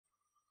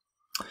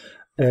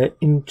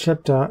In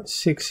chapter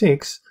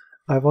 6.6,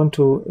 I want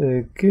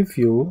to give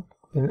you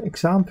an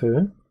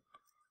example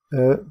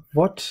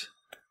what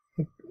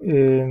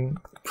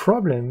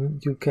problem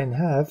you can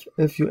have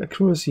if your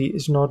accuracy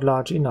is not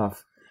large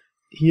enough.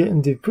 Here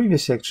in the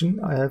previous section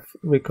I have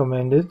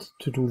recommended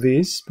to do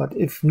this, but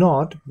if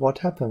not, what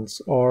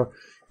happens? Or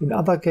in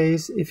other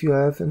case, if you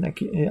have an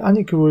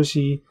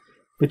inaccuracy,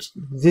 which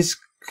this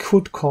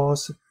could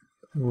cause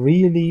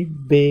really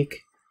big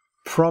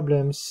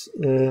problems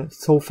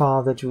so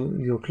far that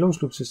your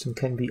closed loop system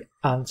can be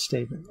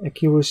unstable.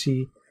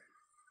 Accuracy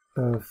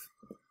of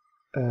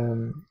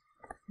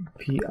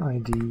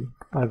PID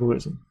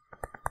algorithm.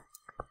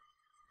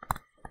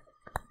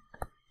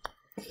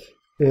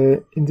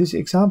 In this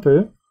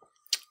example,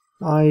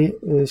 I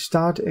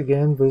start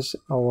again with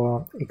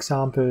our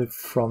example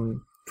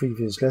from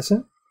previous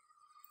lesson.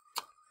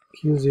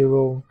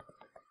 Q0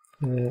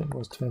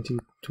 was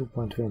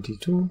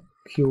 22.22,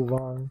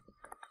 Q1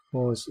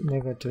 was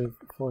negative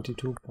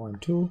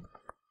 42.2,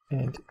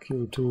 and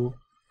Q2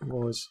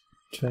 was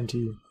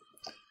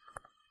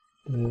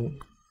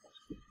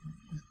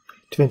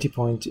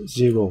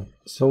 20.0.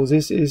 So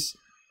this is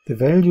the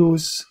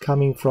values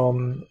coming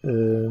from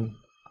the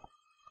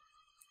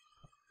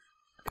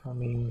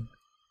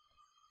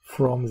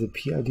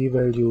PID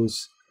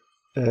values.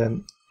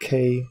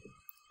 K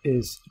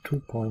is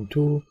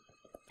 2.2,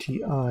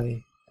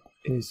 TI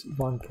is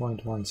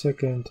 1.1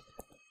 second,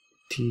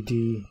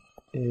 TD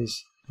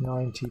is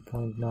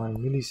 90.9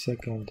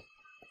 millisecond,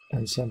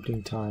 and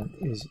sampling time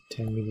is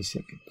 10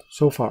 milliseconds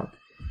so far.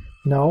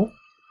 Now,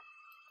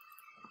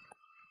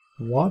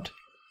 what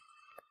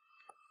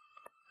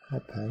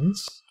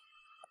happens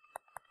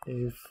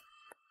if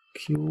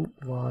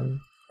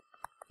Q1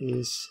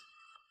 is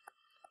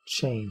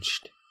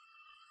changed?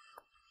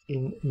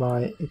 In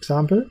my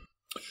example,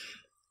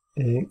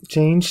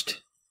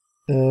 changed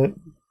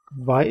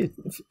by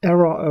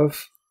error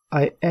of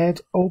I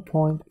add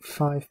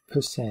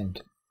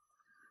 0.5%.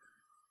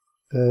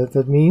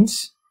 That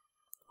means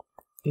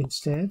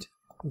instead,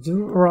 it's a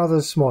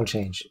rather small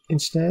change.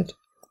 Instead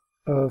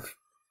of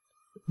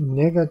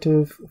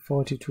negative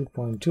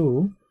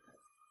 42.2,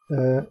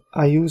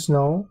 I use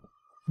now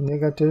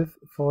negative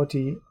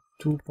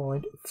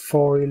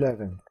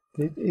 42.411.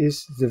 That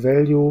is the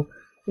value.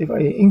 If I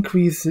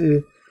increase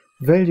the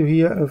value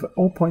here of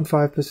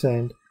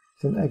 0.5%,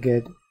 then I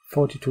get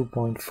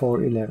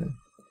 42.411.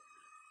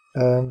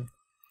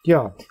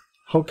 Yeah,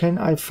 how can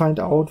I find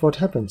out what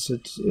happens?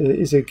 It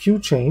is a Q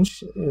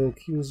change.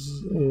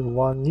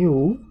 Q1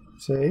 new,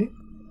 say,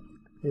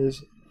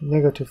 is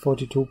negative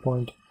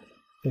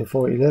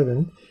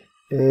 42.411.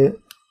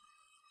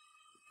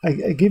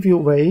 I give you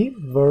a way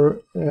where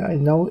I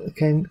now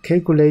can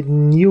calculate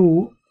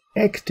new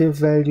active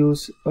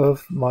values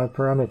of my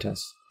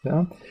parameters.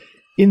 Yeah?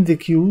 In the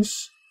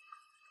Qs,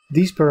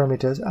 these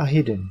parameters are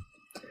hidden.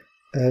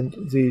 And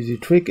the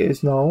trick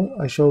is now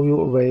I show you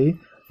a way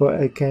where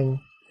I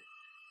can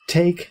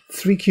take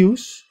 3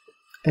 Qs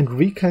and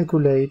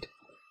recalculate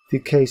the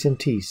Ks and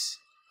Ts.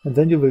 And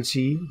then you will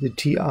see the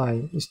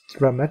TI is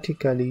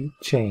dramatically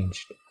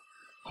changed.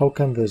 How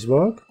can this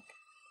work?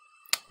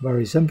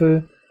 Very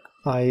simple.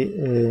 I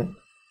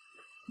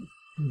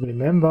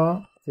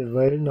remember the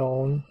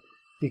well-known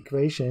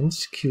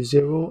equations.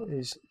 Q0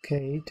 is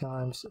K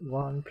times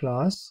 1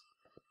 plus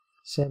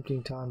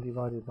sampling time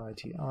divided by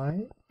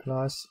TI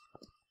plus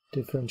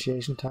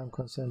differentiation time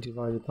constant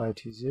divided by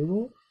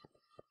T0.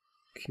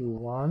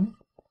 Q1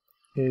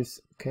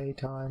 is K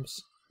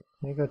times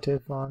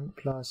negative 1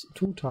 plus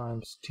 2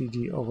 times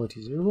TD over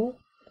T0.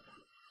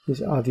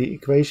 These are the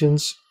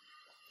equations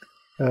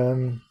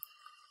of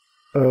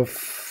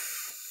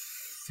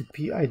the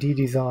PID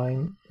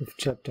design of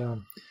chapter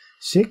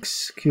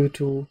 6.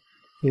 Q2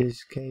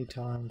 is K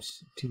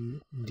times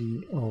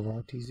TD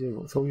over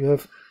T0. So you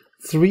have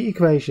three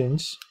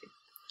equations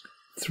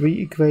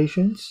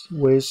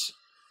with,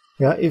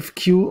 yeah, if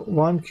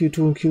Q1,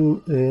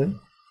 Q2 and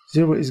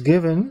Q0 is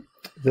given,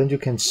 then you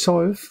can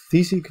solve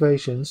these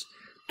equations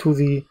to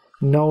the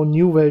now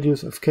new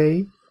values of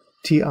K,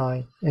 Ti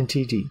and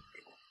TD.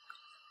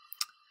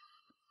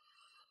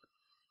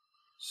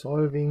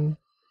 Solving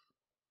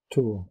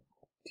to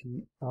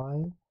Ti,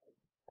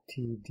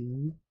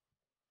 TD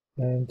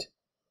and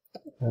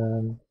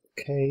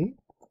K.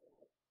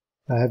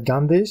 I have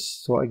done this,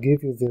 so I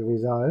give you the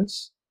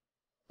results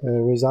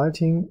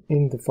resulting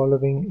in the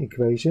following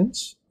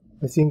equations.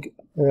 I think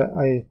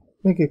I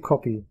make a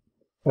copy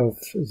of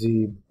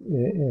the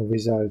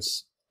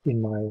results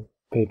in my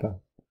paper.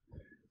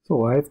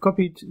 So I have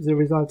copied the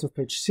results of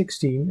page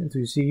 16. As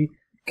you see,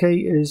 K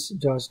is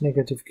just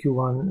negative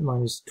Q1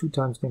 minus 2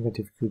 times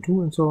negative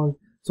Q2 and so on.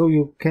 So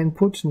you can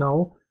put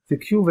now the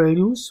Q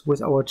values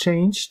with our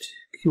changed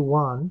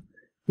Q1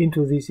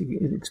 into these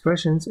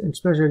expressions, and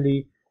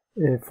especially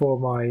for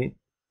my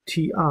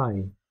TI.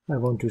 I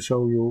want to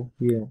show you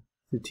here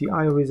the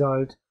TI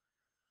result.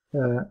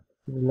 The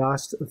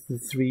last of the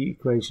three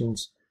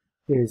equations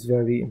is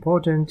very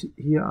important.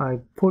 Here I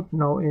put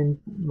now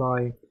in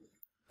my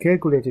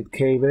calculated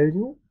K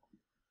value.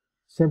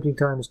 sampling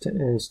time is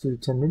still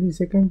 10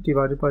 milliseconds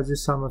divided by the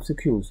sum of the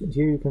queues. And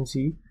here you can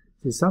see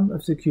the sum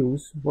of the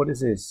queues. What is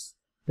this?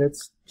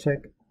 Let's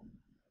check.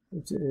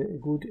 It's a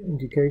good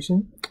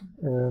indication.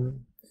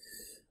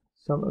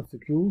 Sum of the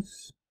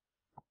queues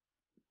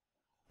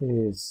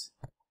is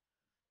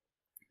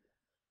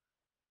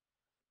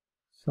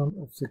sum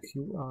of the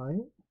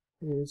qi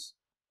is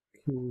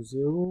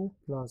q0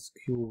 plus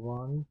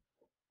q1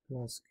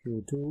 plus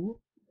q2.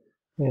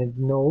 And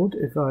note,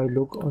 if I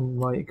look on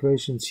my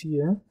equations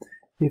here,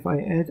 if I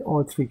add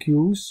all three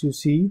q's, you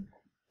see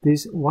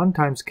this 1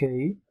 times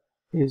k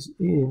is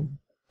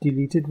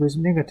deleted with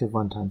negative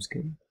 1 times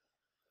k.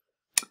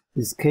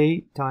 This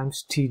k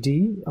times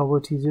td over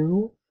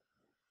t0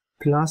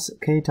 plus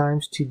k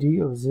times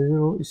td over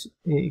 0 is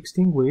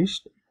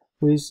extinguished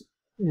with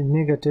a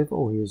negative,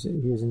 oh, here's a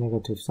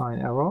negative sign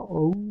error.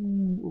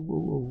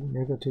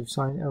 Negative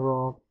sign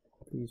error.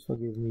 Please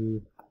forgive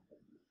me.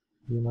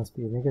 Here must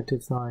be a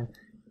negative sign.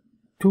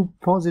 2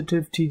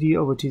 positive td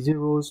over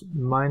t0s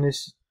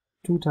minus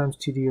 2 times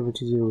td over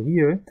t0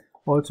 here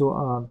also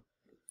are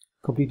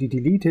completely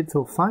deleted.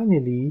 So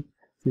finally,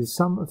 the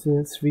sum of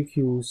the three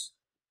q's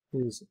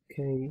is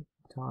k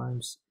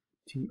times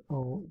to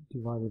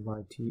divided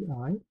by ti.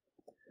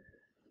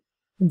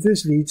 And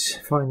this leads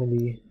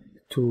finally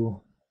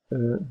to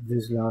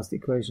this last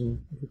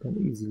equation. You can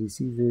easily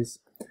see this.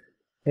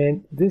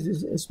 And this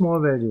is a small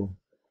value.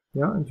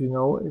 Yeah, and you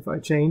know, if I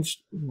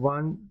change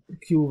one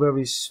q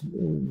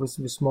with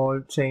a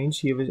small change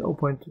here with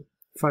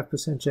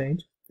 0.5%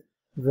 change,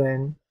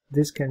 then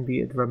this can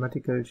be a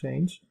dramatical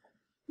change.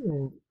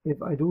 And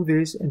if I do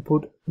this and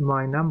put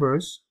my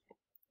numbers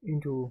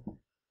into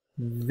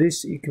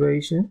this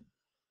equation,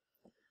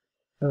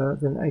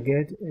 then I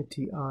get a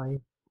ti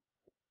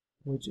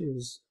which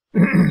is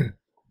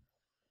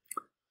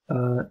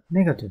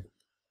negative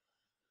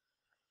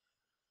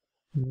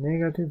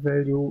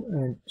value.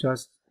 And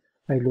just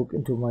I look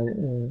into my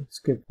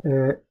script.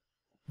 The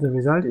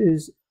result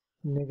is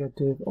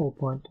negative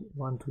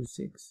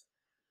 0.126.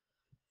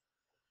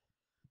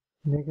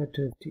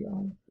 Negative ti.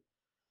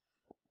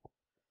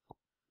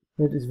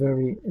 That is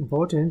very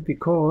important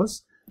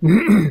because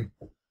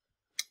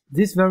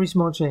this very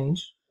small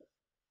change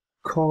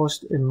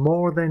caused a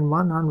more than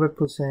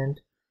 100%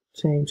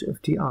 change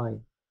of ti.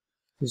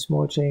 The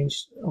small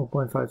change,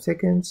 0.5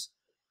 seconds,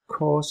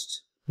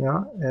 caused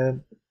a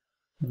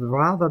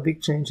rather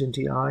big change in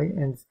ti.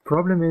 And the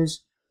problem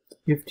is,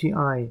 if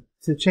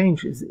the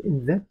change is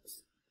in that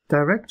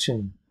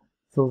direction,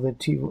 so that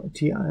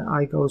ti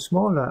goes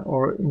smaller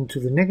or into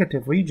the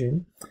negative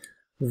region,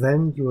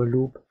 then your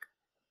loop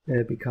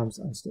becomes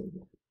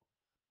unstable.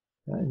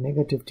 A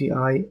negative ti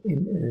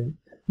in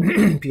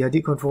a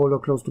PID controller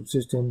closed loop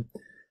system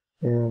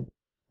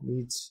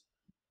leads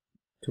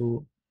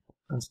to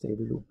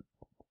unstable loop.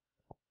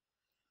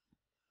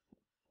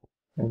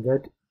 And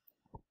that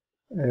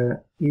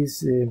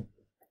is a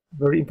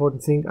very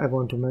important thing I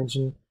want to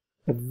mention.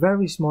 A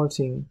very small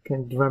thing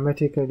can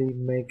dramatically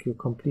make your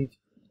complete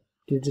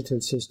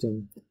digital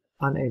system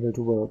unable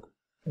to work.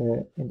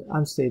 And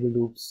unstable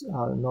loops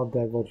are not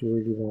that what you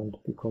really want,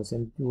 because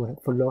then you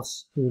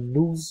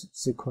lose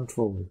the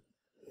control.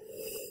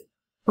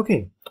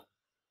 Okay.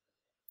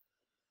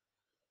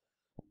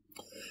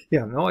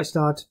 Yeah, now I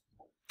start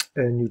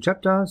a new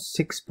chapter,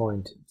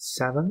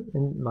 6.7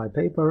 in my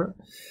paper.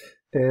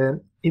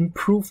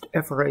 Improved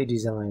FRA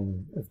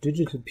design of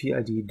digital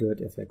PID dirt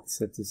effects.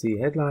 That's the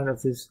headline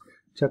of this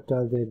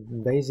chapter. The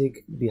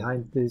basic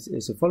behind this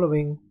is the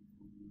following.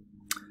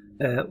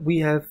 We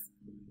have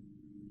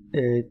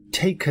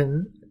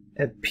taken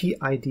a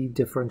PID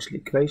differential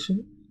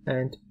equation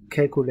and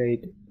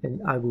calculate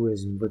an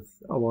algorithm with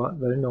our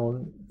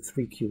well-known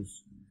 3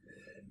 Qs.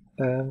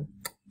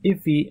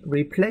 If we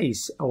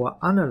replace our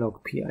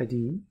analog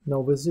PID now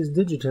with this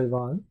digital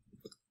one,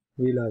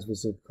 realize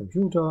with a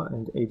computer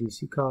and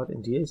ADC card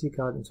and DAC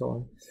card and so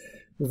on,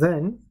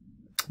 then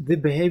the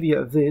behavior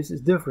of this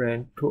is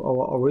different to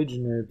our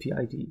original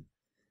PID.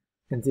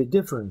 And the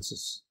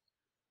differences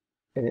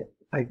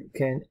I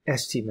can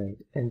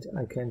estimate, and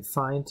I can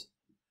find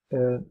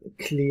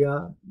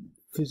clear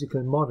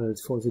physical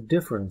models for the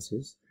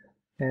differences.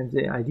 And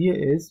the idea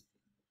is,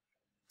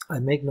 I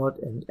make not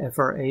an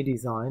FRA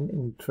design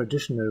in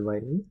traditional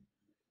way.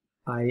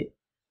 I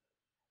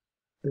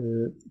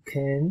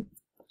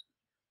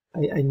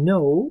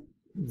know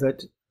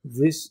that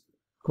this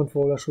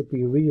controller should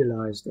be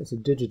realized as a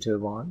digital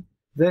one.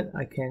 Then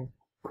I can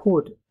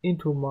put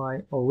into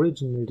my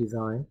original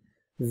design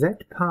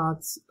that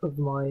parts of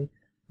my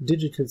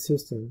digital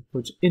system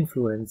which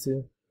influence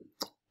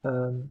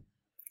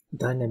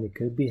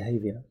dynamical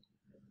behavior.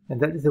 And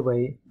that is the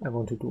way I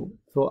want to do.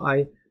 So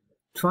I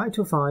try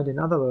to find, in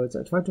other words,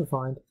 I try to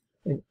find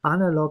an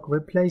analog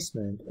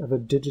replacement of a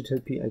digital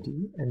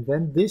PID, and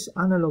then this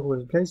analog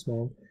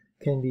replacement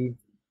can be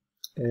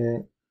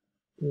the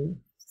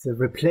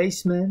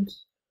replacement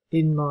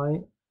in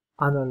my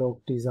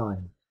analog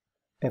design.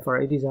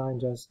 FRA design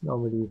just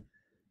normally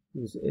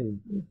use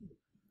an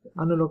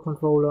analog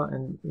controller,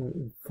 and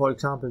for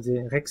example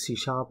the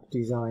Chap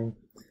design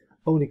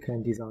only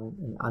can design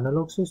an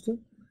analog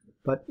system.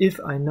 But if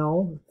I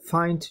now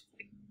find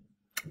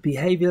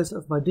behaviors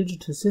of my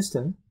digital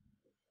system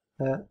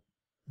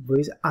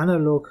with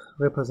analog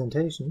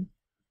representation,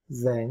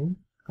 then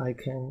I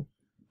can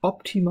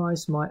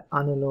optimize my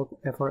analog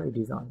FRA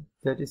design.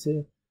 That is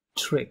a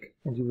trick,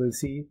 and you will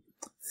see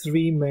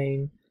three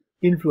main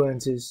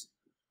influences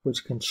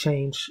which can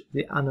change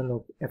the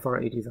analog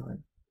FRA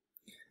design.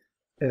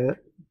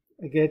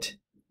 I get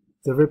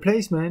the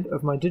replacement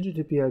of my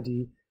digital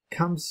PID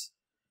comes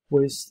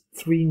with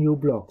three new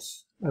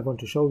blocks. I want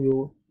to show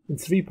you in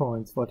 3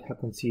 points what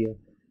happens here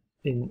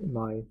in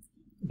my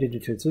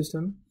digital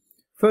system.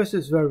 First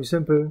is very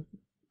simple.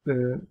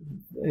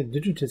 A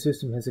digital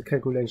system has a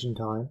calculation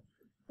time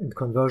and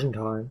conversion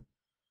time,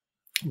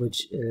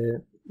 which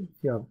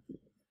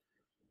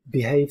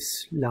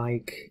behaves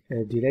like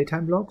delay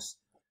time blocks.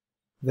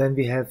 Then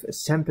we have a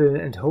sample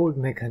and hold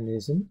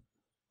mechanism.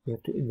 We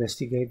have to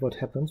investigate what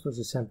happens with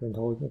the sample and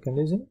hold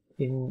mechanism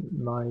in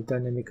my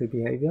dynamical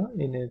behavior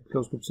in a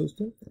closed loop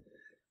system.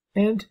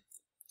 And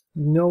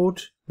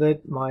note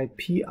that my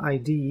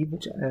PID,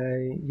 which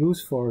I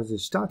use for the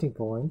starting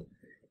point,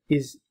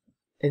 is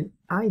an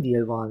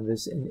ideal one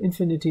with an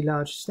infinitely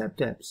large step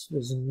depth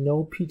with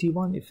no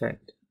PT1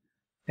 effect.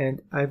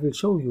 And I will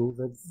show you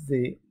that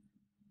the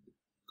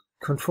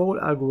control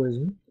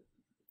algorithm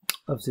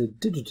of the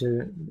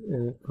digital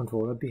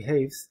controller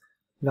behaves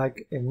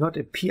like not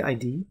a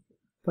PID,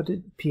 but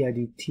a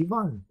PID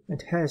T1,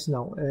 and has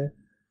now a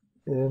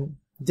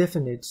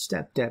definite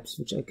step depth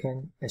which I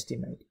can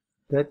estimate.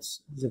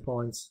 That's the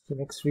points, the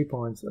next 3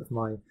 points of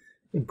my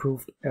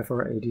improved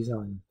FRA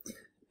design.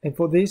 And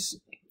for this,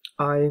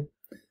 I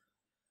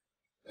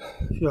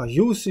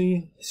use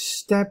the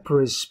step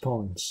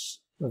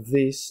response of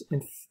this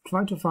and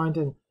try to find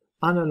an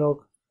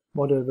analog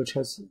model which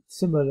has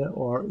similar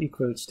or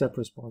equal step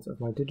response of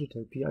my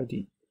digital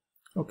PID.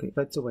 Okay,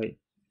 that's the way.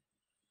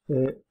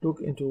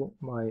 Look into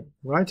my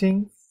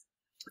writing.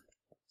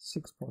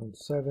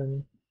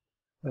 6.7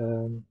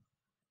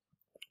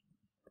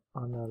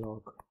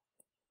 analog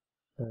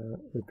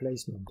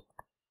replacement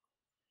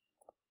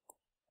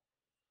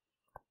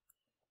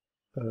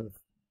of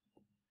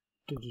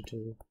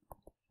digital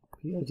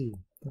PID.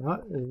 A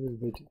little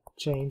bit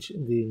change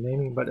in the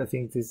naming, but I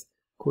think this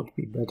could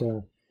be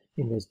better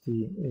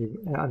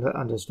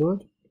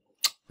understood.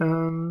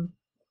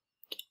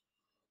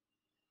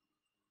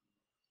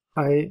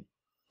 I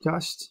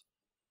just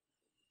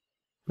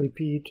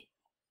repeat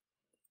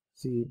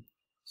the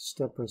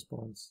step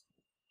response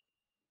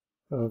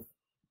of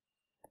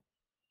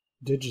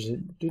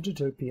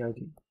digital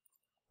PID.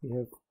 We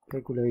have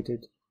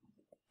calculated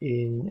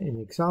in an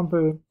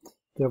example.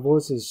 There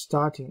was a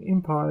starting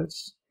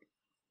impulse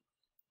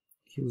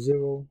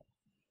Q0,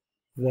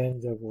 then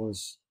there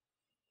was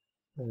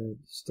a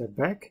step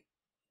back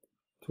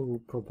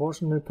to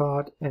proportional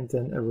part, and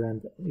then a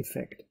ramp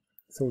effect.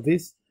 So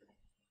this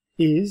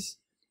is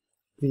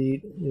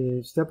the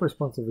step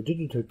response of a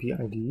digital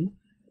PID.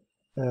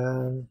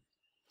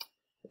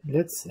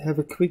 Let's have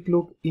a quick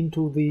look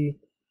into the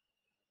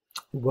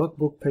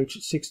workbook, page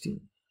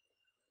 16.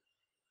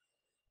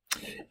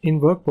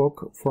 In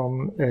workbook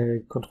from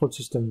Control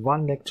System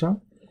 1 lecture,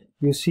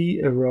 you see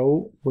a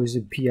row with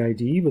a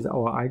PID, with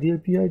our ideal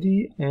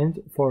PID,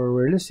 and for a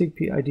realistic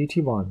PID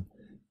T1,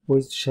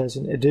 which has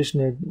an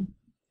additional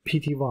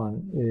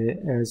PT1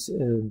 as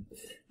a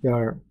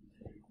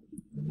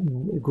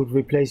good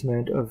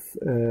replacement of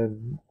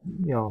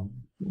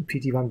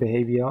PT1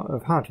 behavior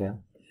of hardware.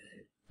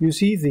 You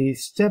see the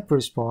step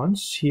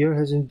response here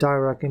has a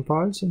direct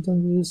impulse, and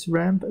then this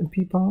ramp and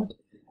P part,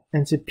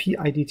 and the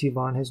PID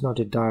T1 has not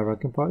a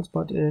direct impulse,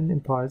 but an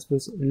impulse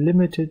with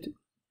limited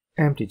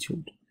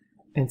amplitude.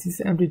 And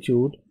this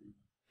amplitude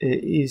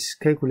is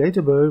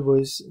calculatable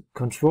with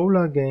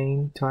controller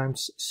gain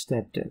times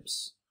step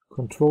depth.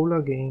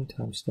 Controller gain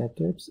times step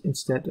depth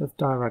instead of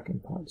direct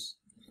impulse.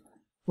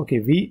 Okay,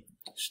 we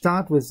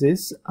start with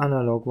this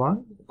analog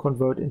one,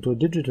 convert into a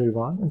digital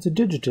one, and the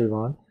digital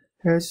one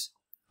has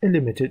a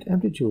limited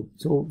amplitude.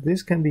 So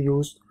this can be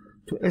used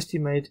to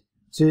estimate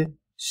the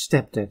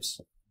step depth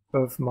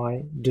of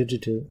my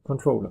digital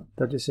controller.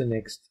 That is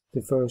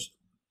the first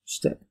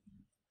step.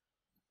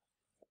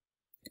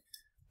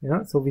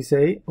 Yeah, so we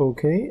say,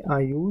 okay,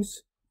 I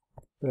use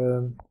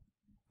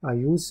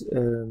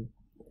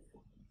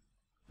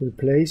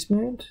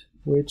replacement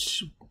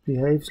which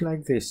behaves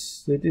like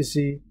this. That is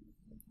the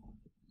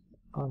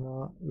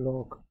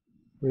analog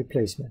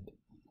replacement.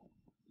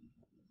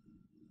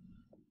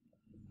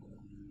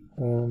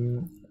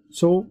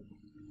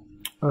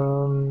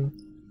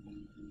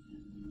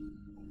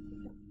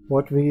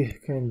 What we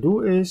can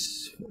do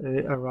is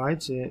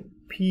write the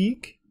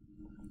peak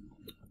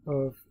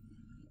of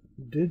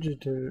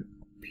digital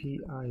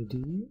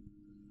PID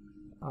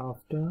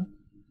after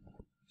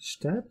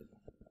step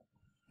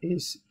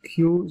is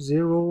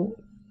Q0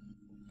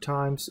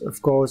 times,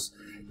 of course,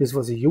 this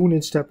was a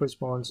unit step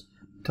response,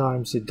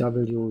 times the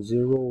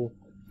W0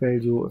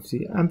 value of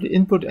the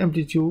input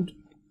amplitude,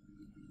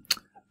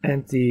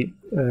 and the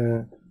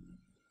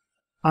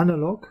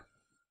analog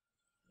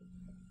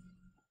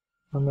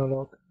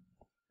analog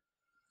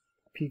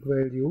peak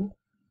value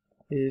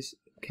is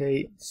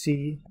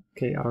KC,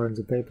 KR in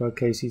the paper,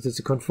 KC, that's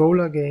the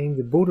controller gain,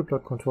 the Bode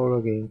plot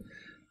controller gain,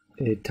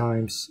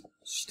 times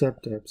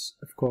step depth,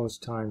 of course,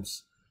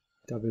 times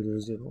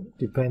W0,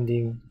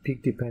 depending,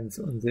 peak depends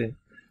on the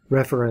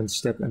reference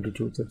step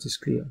amplitude, that is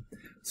clear.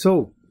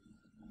 So,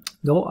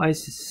 now I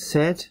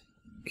set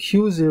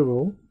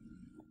Q0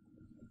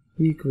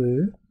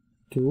 equal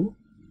to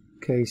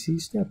KC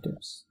step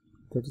depth.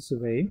 That is the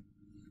way.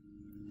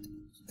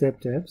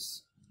 Step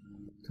depth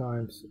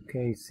times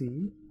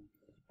KC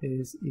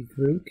is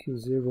equal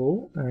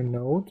Q0, and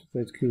note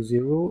that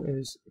Q0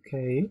 is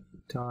K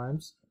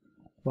times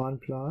 1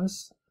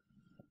 plus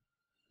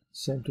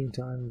sampling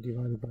time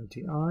divided by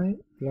Ti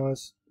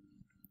plus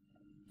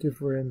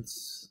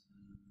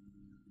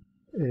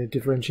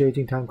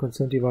differentiating time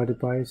constant divided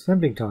by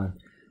sampling time.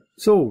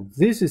 So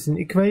this is an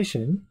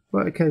equation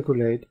where I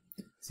calculate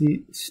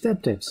the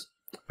step depth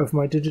of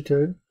my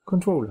digital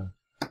controller.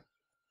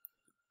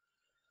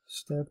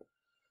 Step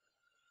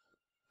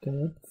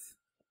depth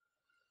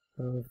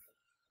of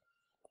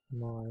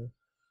my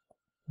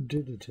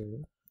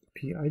digital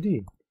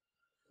PID.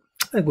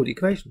 A good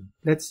equation.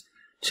 Let's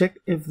check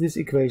if this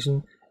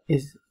equation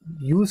is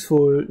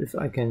useful, if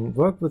I can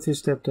work with this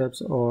step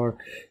depth, or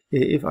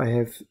if I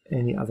have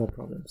any other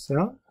problems.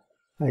 Yeah,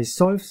 I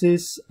solve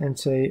this and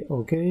say,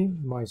 okay,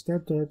 my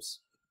step depth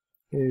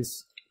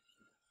is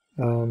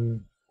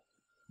Q0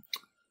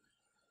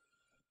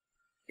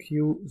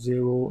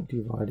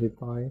 divided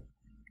by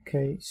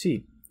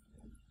KC.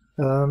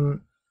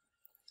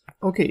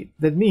 Okay,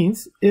 that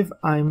means if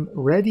I'm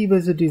ready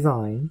with the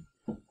design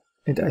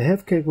and I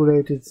have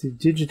calculated the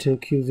digital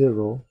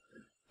Q0,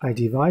 I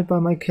divide by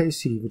my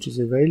KC, which is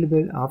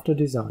available after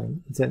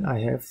design, then I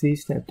have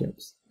these step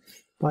depths.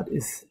 But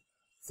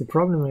the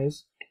problem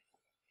is,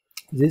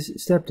 this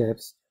step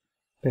depth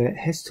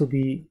has to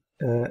be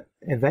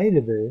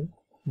available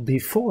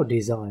before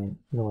design,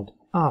 not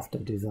after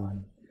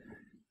design.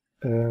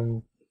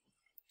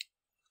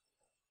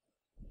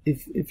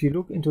 If you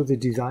look into the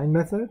design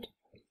method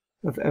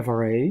of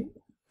FRA,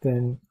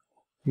 then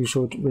you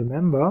should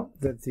remember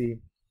that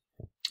the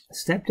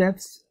step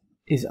depth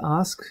is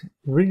asked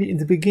really in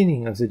the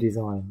beginning of the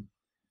design.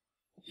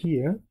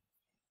 Here,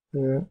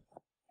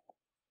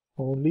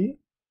 only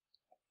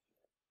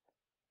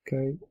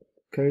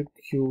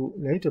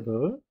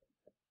calculatable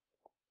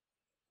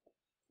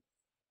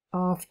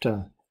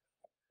after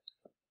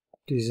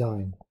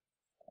design.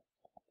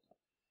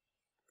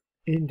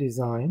 In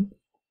design,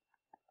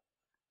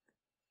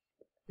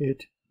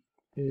 it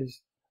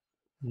is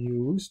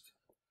used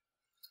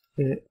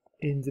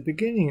in the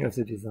beginning of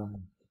the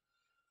design.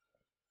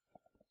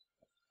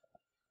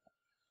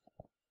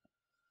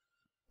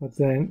 But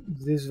then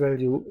this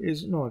value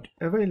is not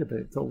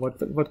available. So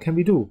what can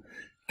we do?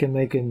 We can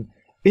make an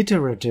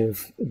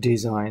iterative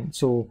design.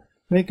 So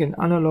make an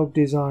analog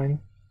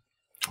design,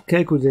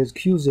 calculate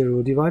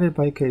Q0 divided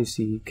by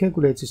KC,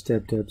 calculate the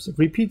step depths,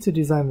 repeat the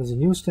design with a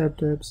new step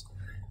depths,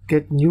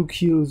 get new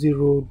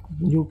Q0,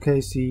 new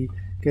KC,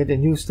 get a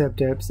new step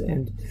depth,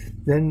 and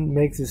then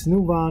make this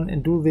new one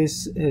and do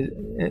this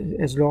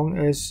as long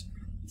as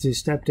the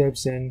step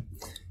depth and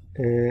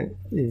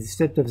the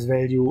step depth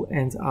value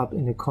ends up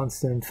in a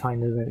constant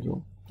final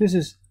value. This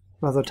is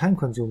rather time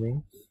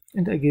consuming,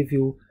 and I give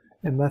you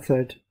a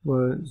method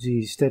where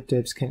the step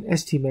depths can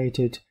estimate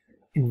it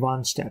in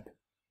one step.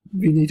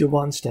 We need a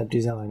one-step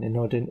design and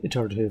not an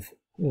iterative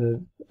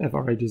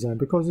FRA design,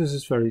 because this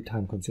is very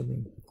time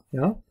consuming.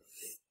 Yeah.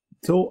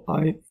 So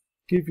I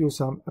give you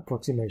some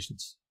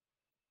approximations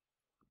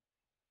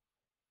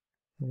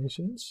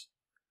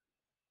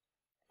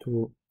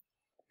to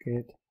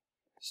get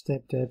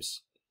step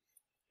depths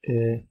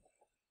in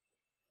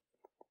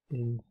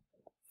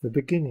the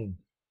beginning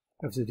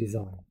of the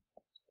design.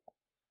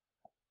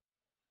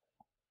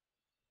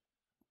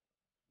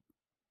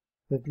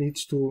 That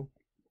leads to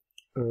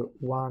a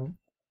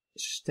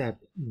one-step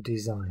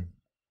design.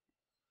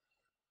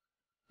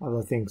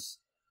 Other things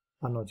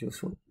are not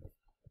useful.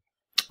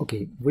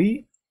 Okay,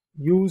 we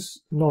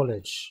use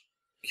knowledge.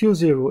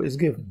 Q0 is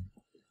given.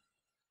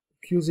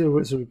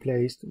 Q0 is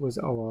replaced with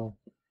our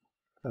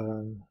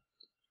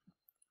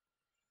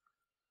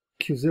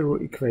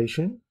Q0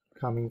 equation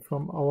coming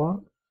from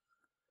our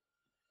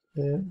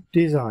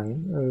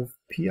design of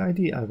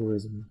PID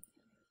algorithm.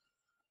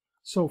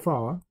 So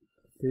far,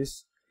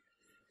 this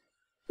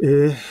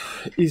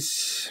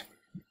is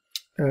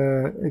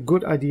a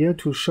good idea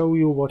to show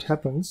you what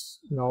happens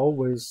now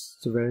with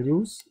the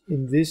values.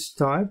 In this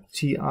type,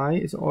 Ti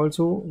is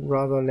also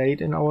rather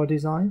late in our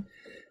design,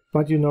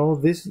 but you know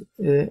this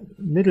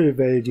middle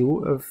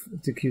value of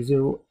the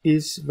Q0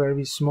 is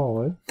very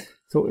small.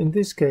 So in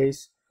this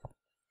case,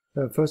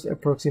 first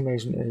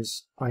approximation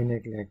is I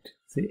neglect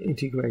the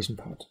integration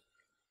part,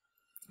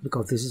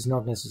 because this is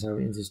not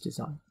necessary in this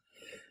design.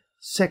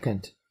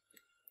 Second,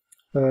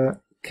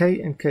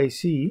 K and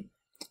KC,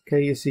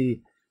 K is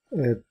the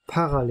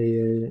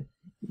parallel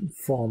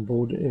form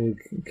Bode,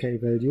 K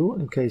value,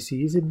 and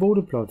KC is a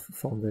Bode plot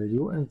form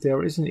value, and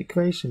there is an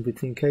equation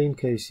between K and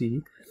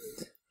KC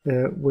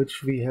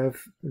which we have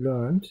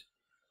learned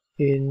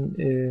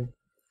in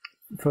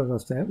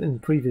in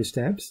previous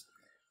steps.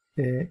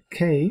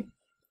 K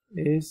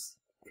is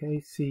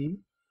Kc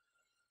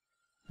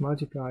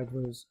multiplied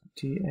with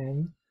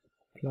Tn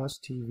plus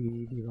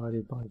Tv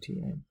divided by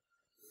Tn.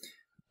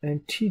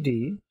 And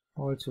Td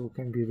also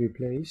can be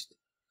replaced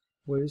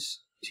with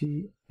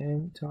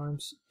Tn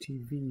times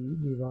Tv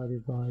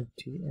divided by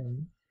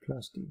Tn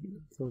plus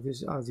Tv. So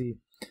these are the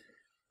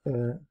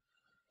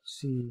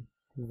C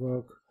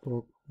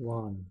workbook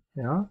 1.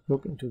 Yeah,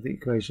 look into the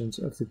equations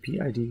of the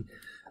PID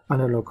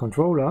analog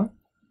controller.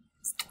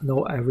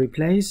 Now I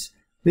replace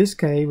this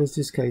K with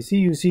this Kc.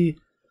 You see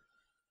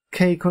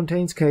K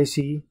contains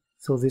Kc,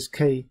 so this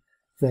K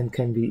then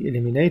can be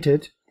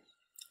eliminated,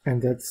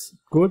 and that's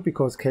good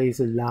because K is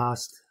the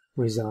last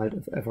result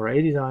of FRA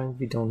design.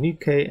 We don't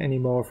need K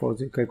anymore for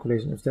the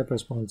calculation of step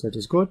response. That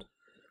is good.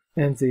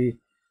 And the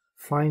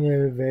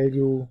final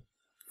value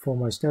for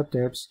my step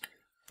depths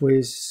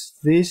with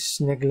this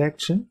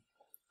neglection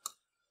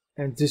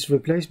and this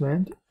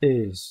replacement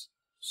is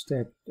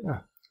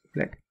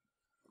black.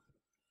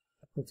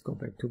 Let's go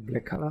back to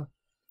black color.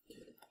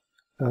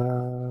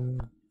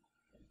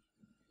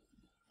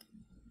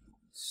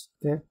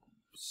 Step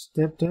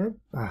depth.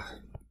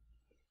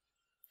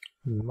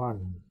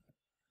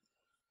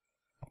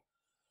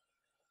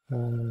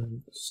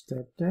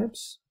 Step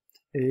depths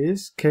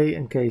is K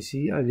and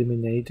Kc are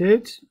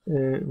eliminated,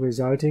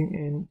 resulting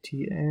in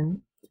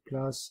Tn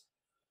plus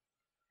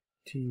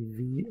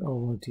Tv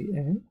over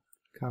Tn,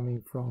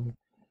 coming from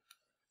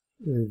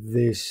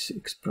this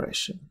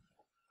expression.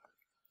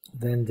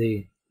 Then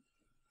the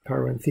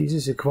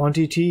parenthesis, the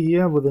quantity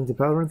here within the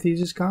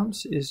parenthesis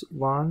comes is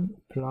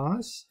 1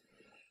 plus,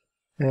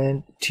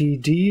 and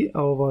Td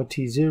over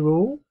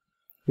T0,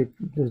 the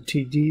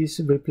Td is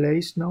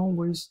replaced now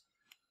with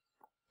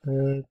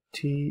Tn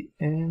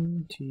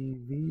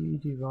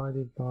Tv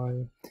divided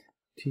by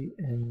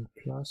Tn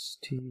plus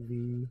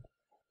Tv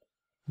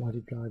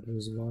multiplied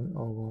with 1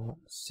 over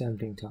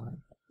sampling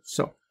time.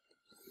 So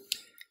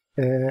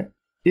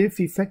if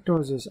we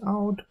factor this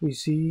out, we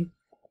see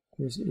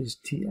this is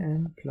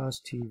Tn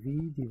plus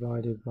Tv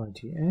divided by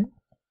Tn,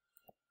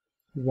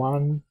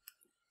 1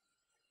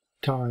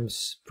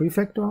 times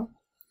prefactor,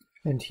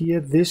 and here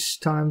this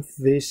time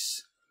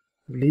this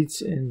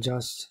leads in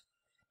just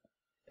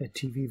a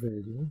Tv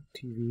value,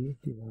 Tv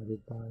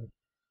divided by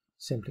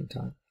sampling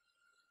time.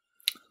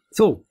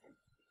 So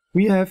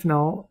we have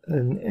now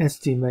an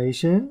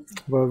estimation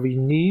where we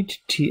need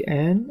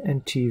Tn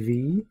and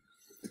Tv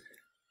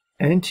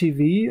and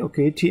Tv,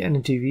 okay, Tn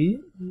and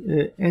Tv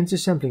and the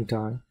sampling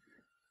time.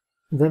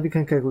 Then we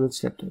can calculate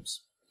step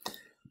depths.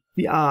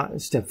 We are a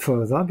step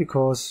further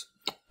because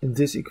in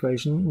this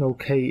equation no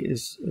K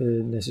is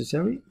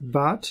necessary,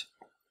 but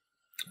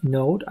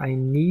note I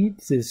need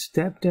the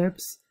step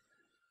depths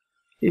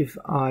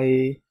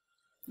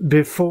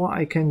before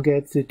I can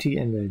get the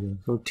Tn value.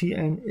 So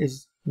Tn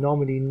is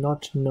normally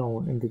not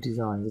known in the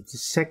design. It's the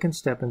second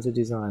step in the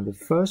design. The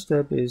first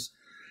step is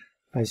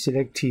I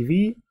select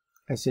Tv,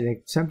 I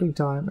select sampling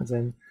time, and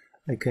then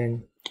I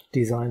can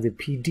design the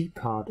PD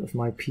part of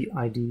my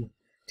PID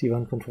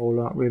T1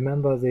 controller.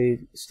 Remember the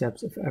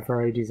steps of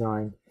FRA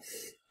design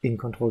in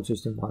Control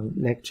System 1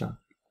 lecture.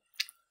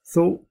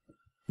 So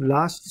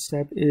last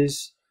step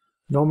is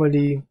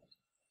normally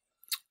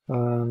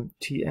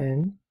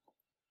Tn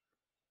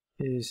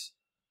is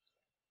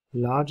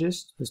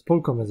largest with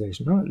pole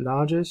compensation, no?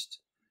 Largest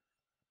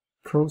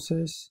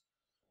process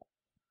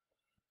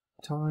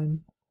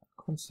time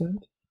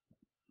constant.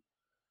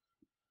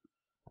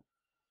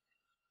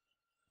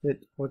 That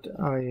what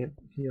I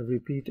here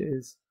repeat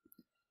is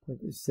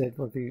that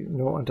what we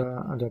know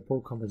under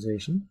pole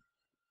compensation.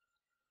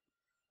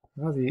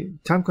 The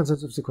time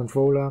constants of the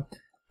controller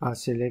are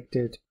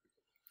selected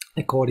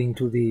according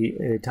to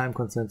the time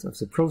constants of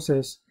the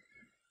process.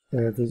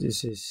 This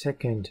is the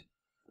second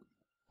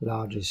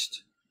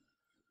largest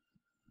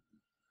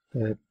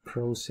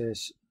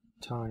process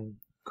time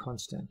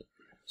constant.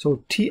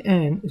 So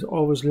Tn is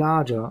always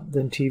larger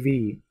than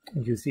Tv,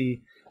 and you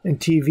see, and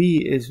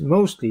Tv is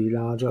mostly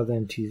larger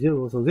than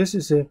T0. So this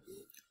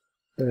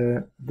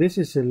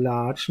is a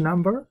large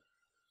number,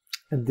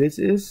 and this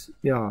is,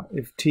 yeah,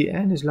 if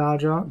Tn is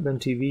larger than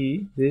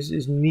Tv, this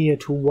is near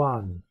to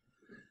 1,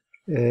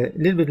 a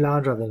little bit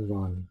larger than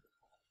 1.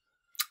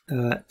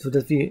 So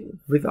that we,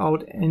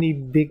 without any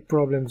big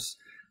problems,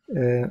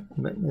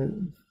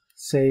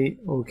 say,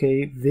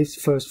 okay, this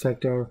first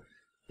factor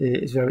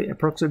is very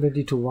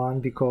approximately to 1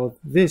 because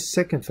this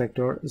second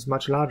factor is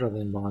much larger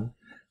than 1.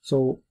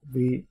 So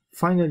we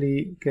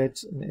finally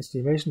get an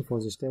estimation for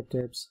the step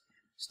depths.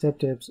 Step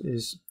depths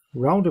is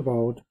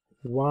roundabout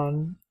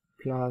 1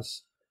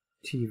 plus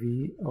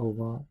Tv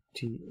over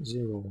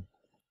T0.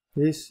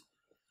 This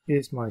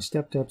is my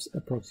step depths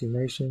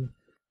approximation,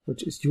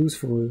 which is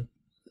useful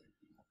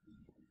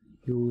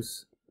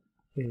use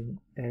in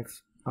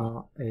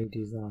FRA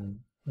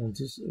design, and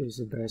this is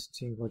the best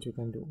thing what you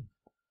can do.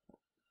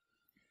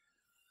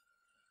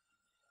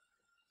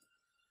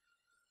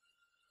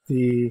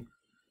 The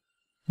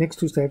Next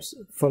two steps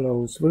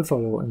will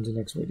follow in the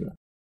next video.